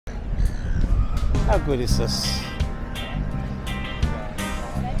How good is this?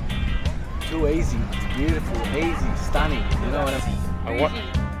 Too easy. It's beautiful, easy, stunning. You know what I'm What?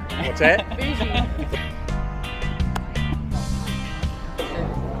 What's that?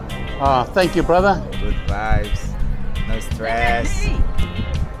 Ah, thank you, brother. Good vibes, no stress.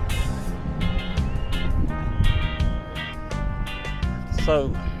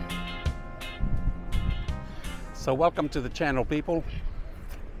 So welcome to the channel, people.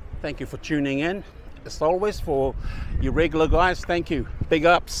 Thank you for tuning in. As always, for you regular guys, thank you. Big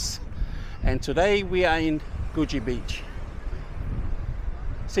ups. And today we are in Coogee Beach,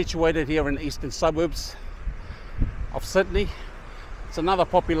 situated here in Eastern Suburbs of Sydney. It's another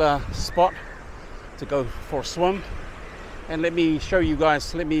popular spot to go for a swim. And let me show you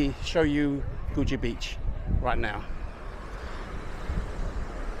guys, Coogee Beach right now.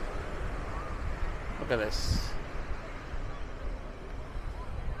 Look at this.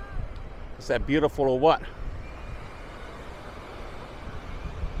 Is that beautiful or what?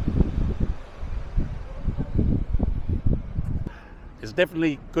 There's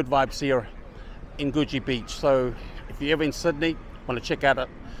definitely good vibes here in Coogee Beach. So if you're ever in Sydney, want to check out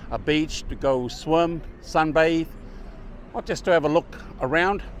a beach to go swim, sunbathe, or just to have a look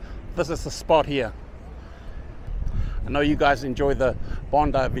around, this is the spot here. I know you guys enjoy the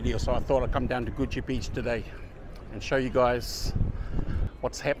Bondi video, so I thought I'd come down to Coogee Beach today and show you guys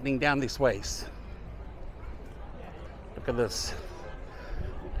what's happening down this ways. Look at this.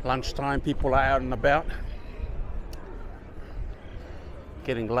 Lunchtime, people are out and about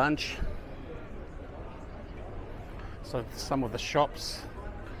getting lunch. So some of the shops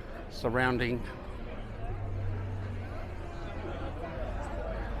surrounding.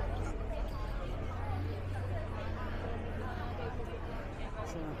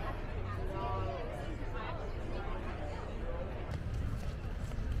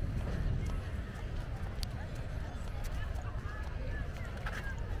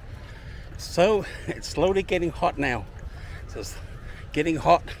 So it's slowly getting hot now. So it's getting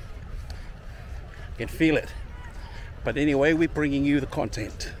hot. You can feel it. But anyway, we're bringing you the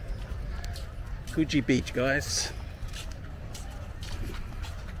content. Coogee Beach, guys.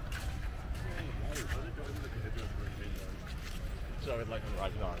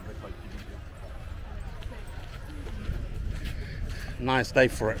 Nice day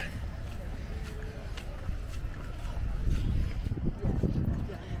for it.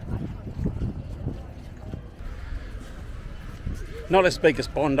 Not as big as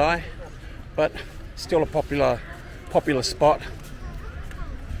Bondi, but still a popular spot.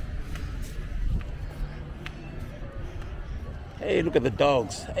 Hey, look at the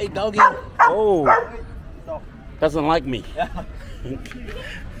dogs. Hey, doggy. Oh, doesn't like me.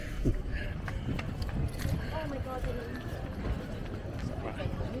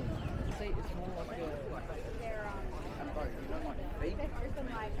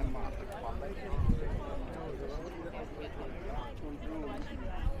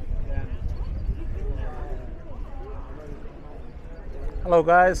 Hello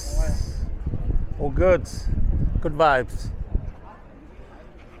guys, all good vibes.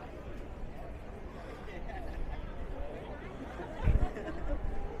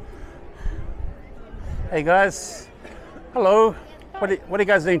 Hey guys, hello. What are you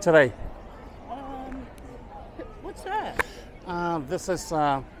guys doing today? What's that? This is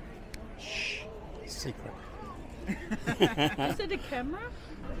secret. Is it a camera?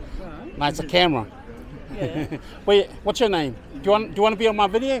 No, it's a camera. Yeah. Wait, what's your name? Do you want to be on my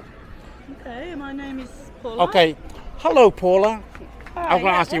video? Okay, my name is Paula. Okay. Hello, Paula. Hi, I was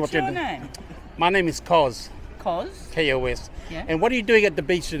going to ask you what's what your you're doing. name? My name is Koz. Koz. K-O-S. Yeah. And what are you doing at the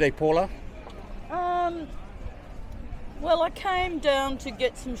beach today, Paula? Well, I came down to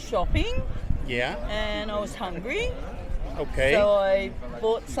get some shopping. Yeah. And I was hungry. Okay. So I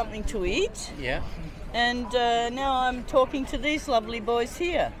bought something to eat. Yeah. And now I'm talking to these lovely boys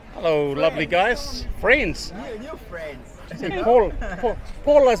here. Hello, lovely guys. Friends. New friends. See,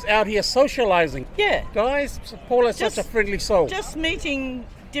 Paula's out here socializing. Yeah. Guys, Paula's such a friendly soul. Just meeting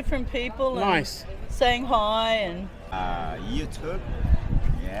different people. And nice. Saying hi and... YouTube?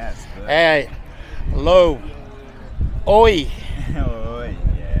 Yes. Good. Hey. Hello. Oi. Oh,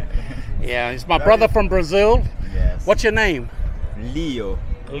 yeah. Yeah, it's my brother from Brazil. Yes. What's your name? Leo.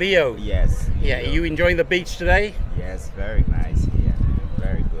 Leo. Yes. Yeah, Leo. are you enjoying the beach today? Yes, very nice here.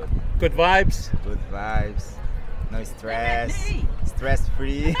 Very good. Good vibes? Good vibes. No stress. Stress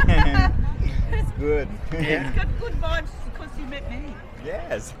free. It's good. Yeah. He's got good vibes because he met me.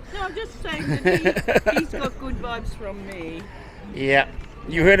 Yes. No, I'm just saying that he's got good vibes from me. Yeah,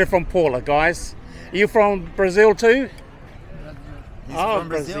 you heard it from Paula, guys. Are you from Brazil too? He's Oh, from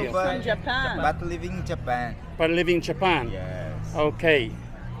Brazil, From Japan. but living in Japan. But living in Japan. Yes. Okay.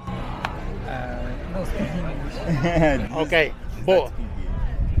 No speak English. Okay.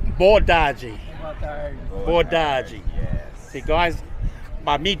 Bordaji. Bordaji. Yes. See, guys,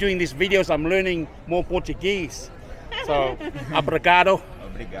 by me doing these videos, I'm learning more Portuguese. So, obrigado.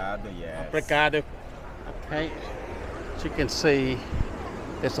 Obrigado, yes. Obrigado. Okay. As you can see,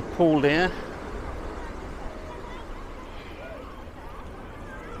 there's a pool there.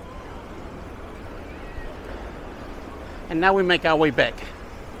 And now we make our way back.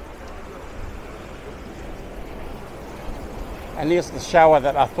 And here's the shower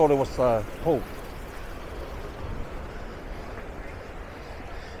that I thought it was a pool.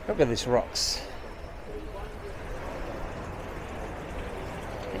 Look at these rocks.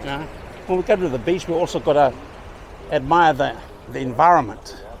 You know, when we go to the beach, we also got to admire the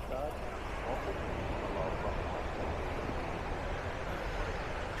environment.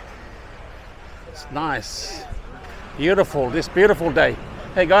 It's nice. Beautiful, this beautiful day.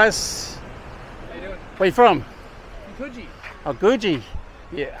 Hey guys, where you from? Coogee. Oh, Coogee.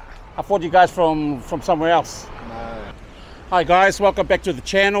 Yeah, I thought you guys from somewhere else. No. Hi guys, welcome back to the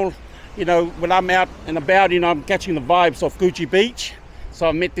channel. You know, when I'm out and about, you know, I'm catching the vibes of Coogee Beach. So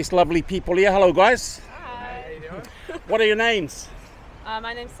I met these lovely people here. Hello guys. Hi. How you doing? What are your names?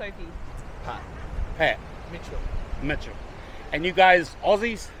 My name's Sophie. Pat. Mitchell. Mitchell. And you guys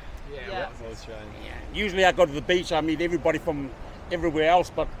Aussies? Yeah. I'm Australian. Yeah. Usually I go to the beach, I meet everybody from everywhere else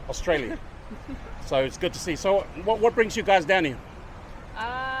but Australia. So it's good to see. So what brings you guys down here?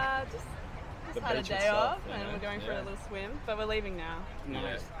 Just had a beach day itself, off and yeah. we're going for a little swim, but we're leaving now.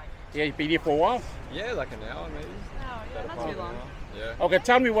 Nice. Yeah, you've been here for a while? Yeah, like an hour maybe. Oh, yeah, not too long. Yeah. Okay,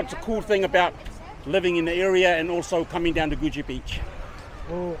 tell me what's the cool thing about living in the area and also coming down to Coogee Beach.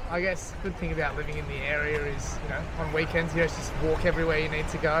 Well, I guess the good thing about living in the area is, you know, on weekends you just walk everywhere you need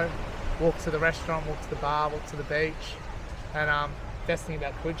to go. Walk to the restaurant, walk to the bar, walk to the beach. And best thing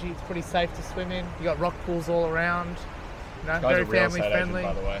about Coogee, it's pretty safe to swim in. You got rock pools all around. You know, very family friendly.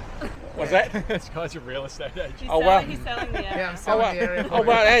 By the way. What's that? This guy's a real estate agent. He's, Oh, selling, wow. he's selling the area. Yeah, I'm selling the area. Oh,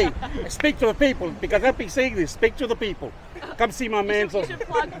 well, hey, speak to the people because I've been seeing this. Speak to the people. Come see my man. You should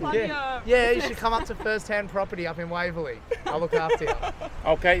plug Yeah, your... yeah, you should come up to First Hand Property up in Waverley. I'll look after you.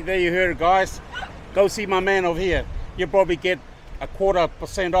 Okay, there you hear it, guys. Go see my man over here. You'll probably get a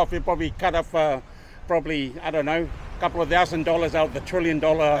 1/4% off. You'll probably cut off, probably, I don't know, a couple of $1,000 out of the $1 trillion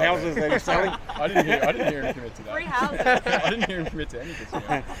houses that he's selling. I didn't hear him commit to that. Free houses. I didn't hear him commit to anything.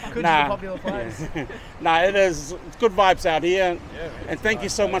 Yeah. Coogee a Nah. popular place. Nah, it's good vibes out here. Yeah, man. And thank you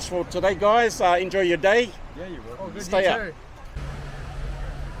so much for today, guys. Enjoy your day. Yeah, you're welcome. Oh, good, Stay you up. too.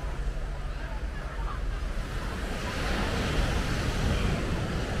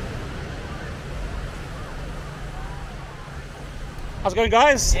 How's it going,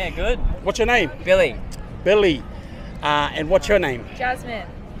 guys? Yeah, good. What's your name? Billy. Billy. And what's your name? Jasmine.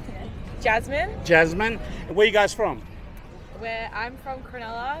 Jasmine, Jasmine. And where you guys from? where I'm from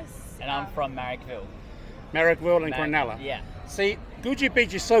Cronulla. And I'm from Marrickville. Marrickville and Cronulla. Yeah. See, Coogee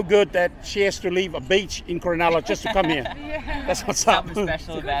Beach is so good that she has to leave a beach in Cronulla just to come here. Yeah. That's what's up. Something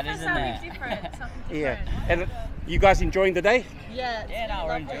special about it, isn't Something there? different. Something Yeah. different. And you guys enjoying the day? Yeah. Yeah, no,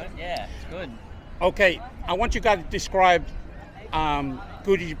 we're enjoying it. Yeah, it's good. Okay, I want you guys to describe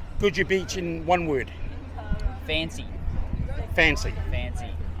Coogee Beach in one word. Fancy. Fancy. Fancy.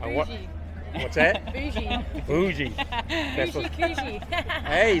 What, Bougie. what's that? Bougie. Bougie. That's Bougie what, Coogee.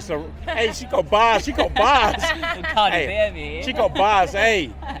 hey, so hey, she got bars. She got bars. Good kind Hey, of bear here. She got bars.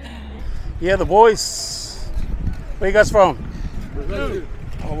 Hey. Yeah, the boys. Where you guys from?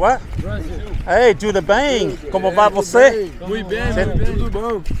 Oh, what? Hey, do the bang. Como vai você? Muito bem, tudo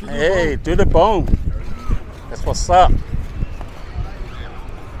bom. Hey, do the bone. That's what's up.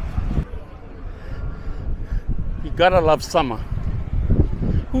 You gotta love summer.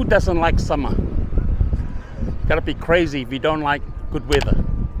 Who doesn't like summer? You gotta be crazy if you don't like good weather.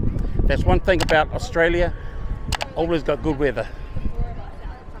 That's one thing about Australia. Always got good weather.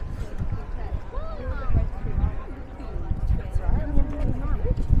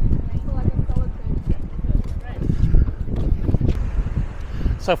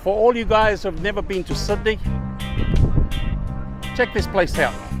 So for all you guys who have never been to Sydney, check this place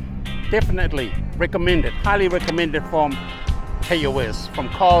out. Definitely recommend it. Highly recommend it from KOS, from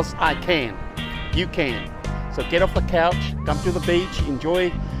Cause I Can. You can. So get off the couch, come to the beach, enjoy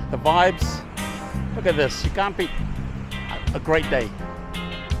the vibes. Look at this. You can't beat a great day.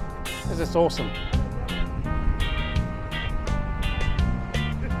 This is awesome.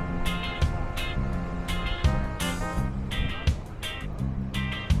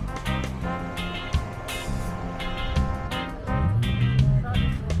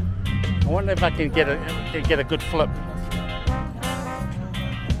 wonder if I can get a good flip.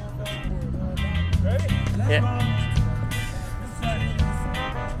 Yeah.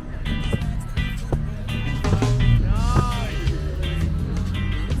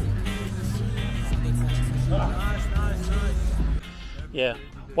 Yeah.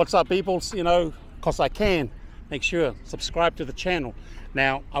 What's up, people? You know, cause I can. Make sure subscribe to the channel.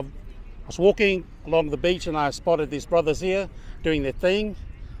 Now, I was walking along the beach and I spotted these brothers here doing their thing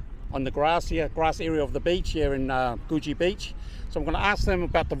on the grass here, grass area of the beach here in Coogee Beach. So I'm going to ask them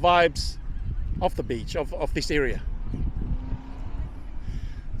about the vibes of the beach, of this area.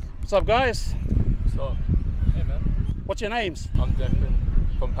 What's up, guys? What's up? Hey, man. What's your names? I'm Declan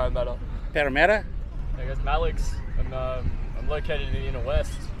from Parramatta. Parramatta? Hey, guys, Alex. I'm located in the inner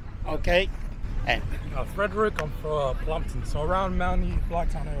west. Okay. And Frederick, I'm from Plumpton, so around Mountie,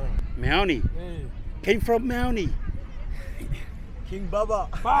 Blacktown area. Mountie. Hey. Came from Mountie. King Baba.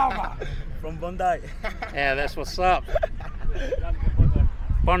 Baba. From Bondi. Yeah, that's what's up.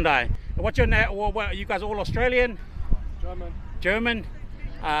 Bondi. And what's your name? What, you guys all Australian? German. German?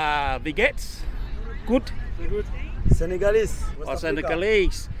 Vigets? Good? Good. Senegalese. West Or Africa.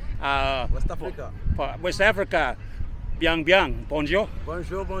 Senegalese? West Africa. West Africa. Bien, bien. Bonjour.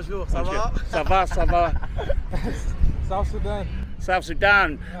 Bonjour, bonjour. Ça va? Ça va, ça va. South Sudan. South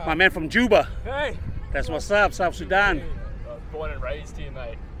Sudan. My man from Juba. Hey. That's what's up, South Sudan. Born and raised here,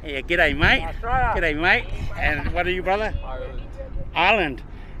 mate. Yeah, g'day, mate. Australia. G'day, mate. And what are you, brother? Ireland. Ireland.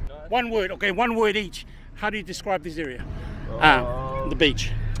 One word. Okay, one word each. How do you describe this area? The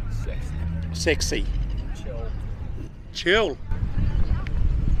beach. Sexy. Sexy. Chill. Chill.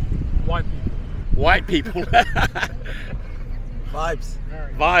 White people. White people. Vibes.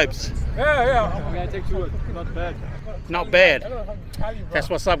 Vibes. Yeah. I'm gonna take two. Not bad. Not bad. That's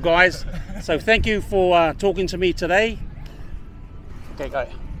what's up, guys. So thank you for talking to me today. Okay, go.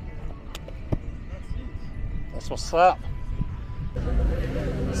 That's what's up.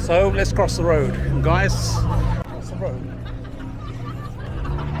 So let's cross the road, guys. Cross the road.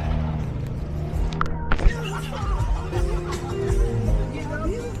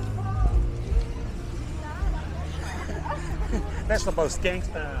 That's the most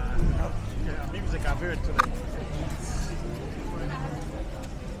gangster music I've heard today.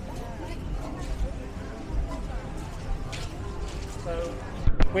 So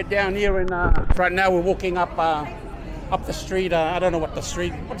we're down here in. Right now we're walking up the street. I don't know what the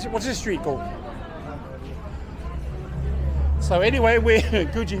street. What's this street called? So anyway, we're in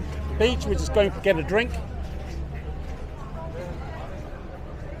Coogee Beach. We're just going to get a drink.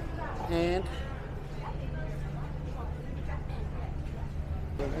 And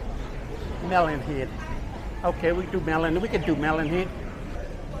melon head. Okay, we do melon. We can do melon head.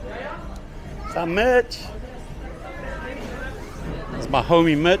 Some Mitch. It's my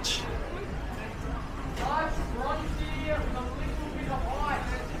homie Mitch.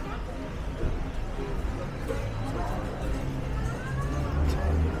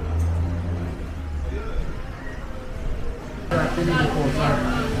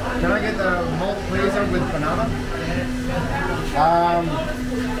 Can I get the malt pleaser with banana?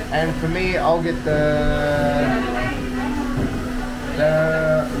 And for me, I'll get the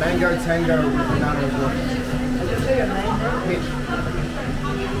mango tango with banana as well. Mitch,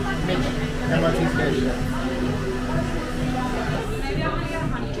 MIT station.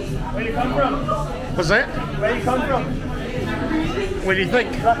 Where you come from? What's that? Where you come from? What do you think?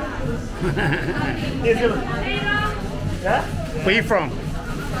 New Zealand. Yeah? Where you from?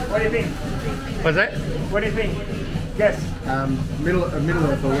 What do you think? What's that? What do you think? Guess. Middle of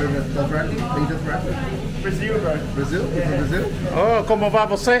wherever the Dothraki, Brazil, bro. Brazil? Is it Brazil? Oh, como va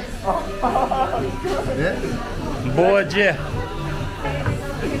você? Yeah. Boa dia.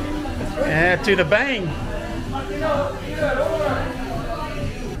 To the bang.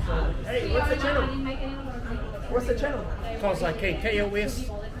 Hey, what's the channel? What's the channel? Cause I can KOS.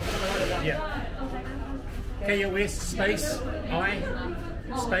 Yeah. KOS space I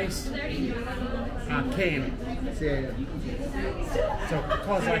space can. C-A-N. So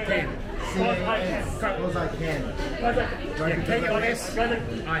cause I can. C-A-N. Cause I can. Yeah, KOS I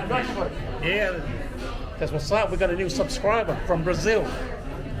can. Yeah. That's what's up. We got a new subscriber from Brazil.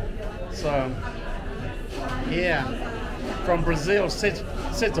 So yeah. From Brazil, sits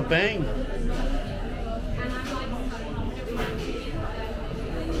a bang.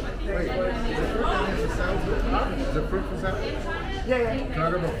 Wait, is the fruit for sale? Yeah. Can I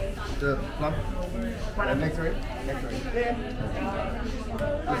go the plum? Next week? Next week.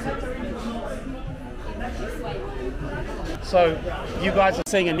 So you guys are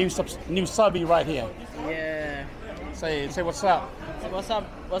seeing a new subby right here. Yeah. Say what's up. What's up?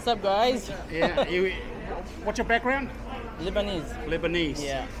 What's up, guys? Yeah. What's your background? Lebanese. Lebanese.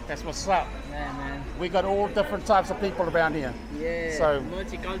 Yeah. That's what's up. Yeah, man. We got all different types of people around here. Yeah. So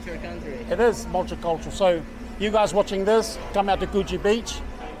multicultural country. it is multicultural. So you guys watching this, come out to Coogee Beach.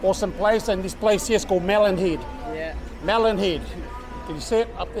 Awesome place, and this place here is called Melon Head. Yeah. Melon Head. Can you see it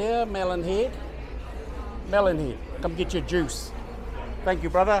up there? Melon Head. Melon Head. Come get your juice. Thank you,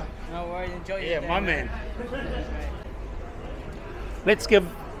 brother. No worries. Enjoy your Yeah, day, my man. Let's give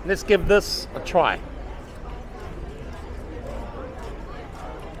this a try.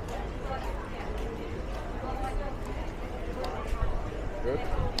 Good.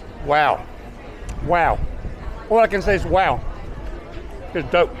 Wow. Wow. All I can say is wow. It's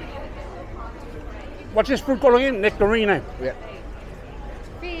dope. What's this fruit called again? Nectarine. Eh? Yeah.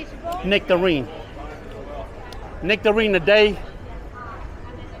 Nectarine. Nectarine a day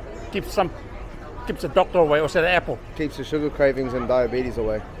keeps the doctor away, or say the apple. Keeps the sugar cravings and diabetes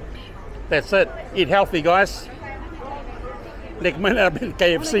away. That's it. Eat healthy, guys. Next minute I'll be in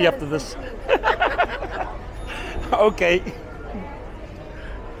KFC after this. Okay.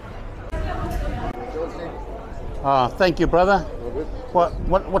 Thank you, brother.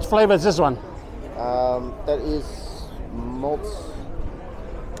 What flavor is this one? That is malt.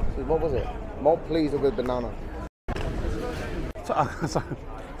 What was it? Malt pleased with banana.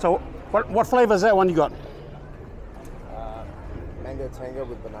 So what flavor is that one you got? Mango tango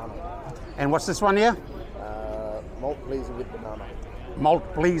with banana. And what's this one here? Malt pleased with banana.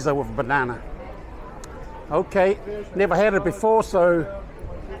 Malt pleaser with banana. Okay, never had it before, so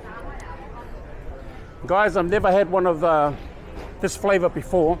guys, I've never had one of this flavor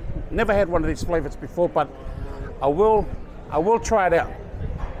before. Never had one of these flavors before, but I will try it out.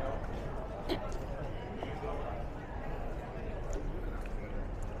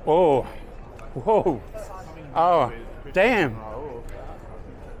 Oh, whoa, oh, damn.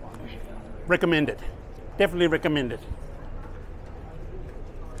 Recommended, definitely recommended.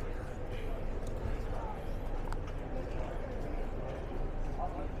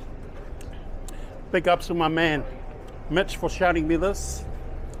 Big ups to my man Mitch for shouting me this.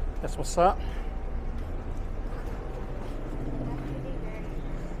 That's what's up.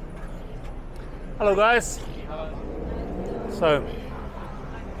 Hello guys. So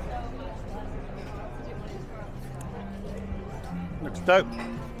looks dope.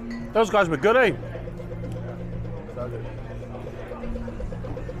 Those guys were good, eh?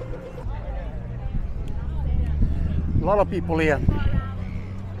 A lot of people here.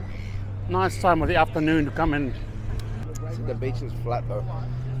 Nice time of the afternoon to come in. See, the beach is flat though.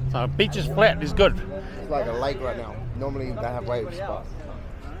 So beach is flat, is good. It's like a lake right now. Normally they have waves, but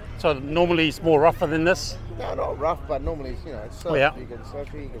So normally it's more rougher than this. no, not rough, but normally it's, it's surf. Oh, yeah. You can surf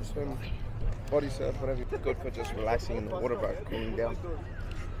here, you can swim, body surf, whatever. It's good for just relaxing in the water, but cooling down.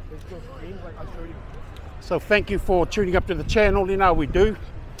 So thank you for tuning up to the channel. You know we do.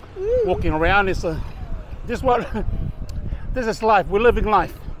 Walking around is this is life. We're living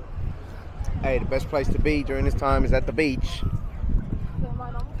life. Hey, the best place to be during this time is at the beach.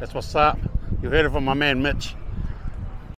 That's what's up. You heard it from my man Mitch.